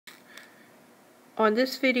On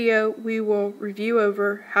this video, we will review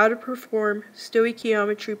over how to perform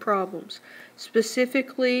stoichiometry problems,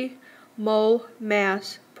 specifically mole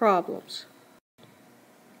mass problems.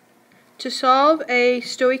 To solve a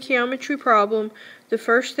stoichiometry problem, the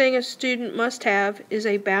first thing a student must have is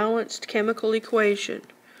a balanced chemical equation.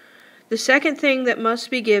 The second thing that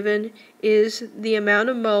must be given is the amount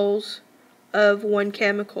of moles of one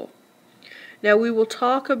chemical. Now we will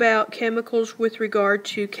talk about chemicals with regard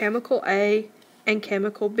to chemical A and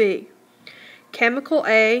chemical B. Chemical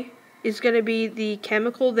A is going to be the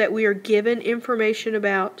chemical that we are given information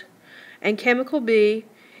about, and chemical B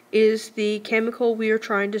is the chemical we are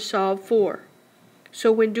trying to solve for.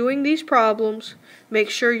 So when doing these problems, make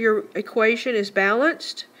sure your equation is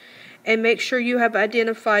balanced and make sure you have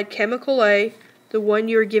identified chemical A, the one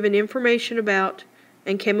you are given information about,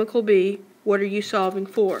 and chemical B, what are you solving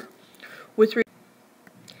for.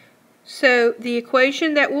 So the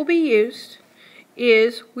equation that will be used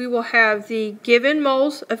is we will have the given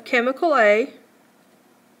moles of chemical A.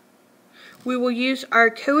 We will use our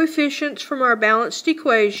coefficients from our balanced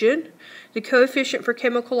equation. The coefficient for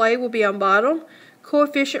chemical A will be on bottom.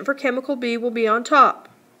 Coefficient for chemical B will be on top.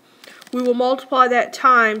 We will multiply that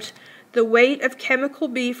times the weight of chemical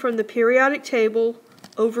B from the periodic table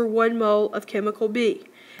over 1 mole of chemical B.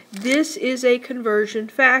 This is a conversion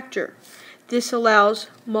factor. This allows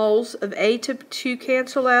moles of A to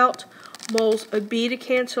cancel out, moles of B to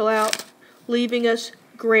cancel out, leaving us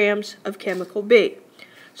grams of chemical B.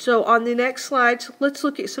 So on the next slides, let's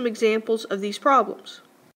look at some examples of these problems.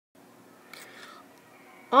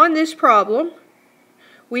 On this problem,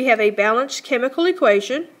 we have a balanced chemical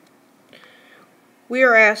equation. We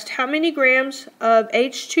are asked how many grams of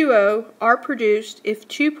H2O are produced if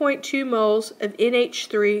 2.2 moles of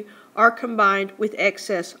NH3 are combined with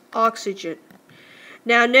excess oxygen.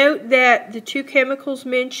 Now note that the two chemicals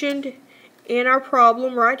mentioned in our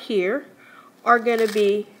problem right here are going to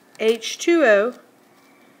be H2O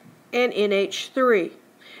and NH3.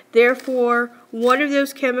 Therefore, one of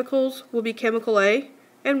those chemicals will be chemical A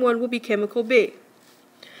and one will be chemical B.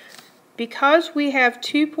 Because we have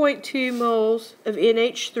 2.2 moles of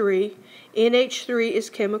NH3, NH3 is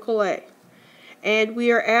chemical A. And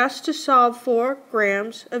we are asked to solve for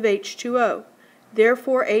grams of H2O.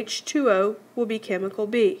 Therefore, H2O will be chemical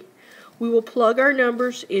B. We will plug our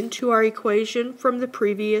numbers into our equation from the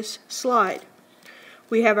previous slide.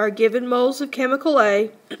 We have our given moles of chemical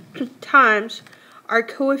A times our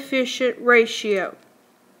coefficient ratio.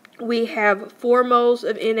 We have 4 moles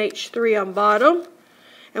of NH3 on bottom,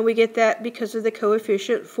 and we get that because of the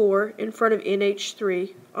coefficient 4 in front of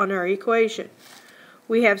NH3 on our equation.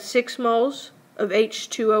 We have 6 moles of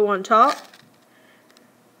H2O on top,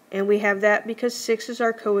 and we have that because 6 is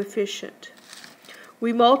our coefficient.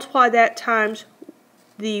 We multiply that times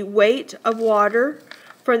the weight of water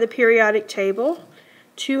from the periodic table.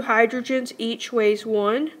 2 hydrogens each weighs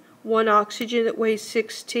 1, 1 oxygen that weighs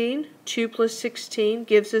 16, 2 plus 16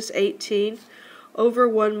 gives us 18 over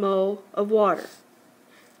 1 mole of water.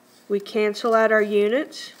 We cancel out our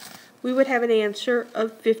units. We would have an answer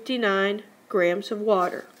of 59 grams of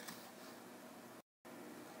water.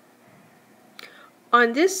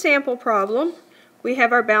 On this sample problem, we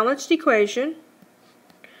have our balanced equation.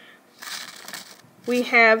 We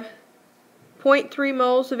have 0.3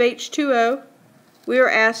 moles of H2O. We are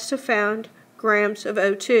asked to find grams of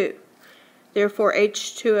O2. Therefore,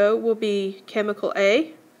 H2O will be chemical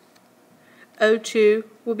A. O2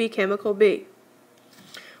 will be chemical B.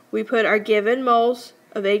 We put our given moles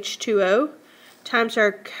of H2O times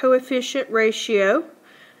our coefficient ratio,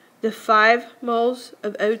 the 5 moles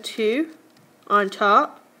of O2 on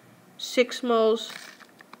top, 6 moles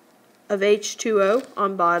of H2O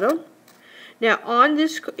on bottom. Now on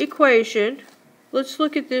this equation, let's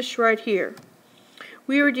look at this right here.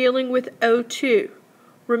 We are dealing with O2.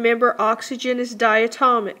 Remember, oxygen is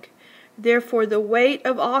diatomic. Therefore, the weight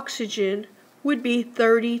of oxygen would be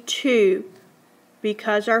 32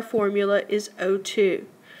 because our formula is O2.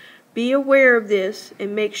 Be aware of this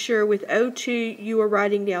and make sure with O2 you are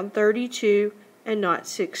writing down 32 and not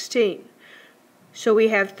 16. So we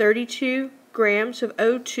have 32 grams of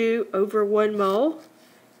O2 over 1 mole.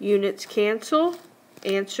 Units cancel.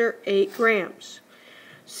 Answer 8 grams.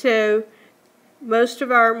 So most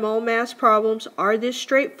of our mole mass problems are this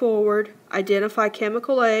straightforward. Identify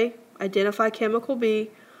chemical A, identify chemical B,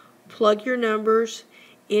 plug your numbers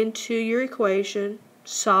into your equation,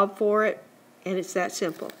 solve for it, and it's that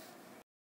simple.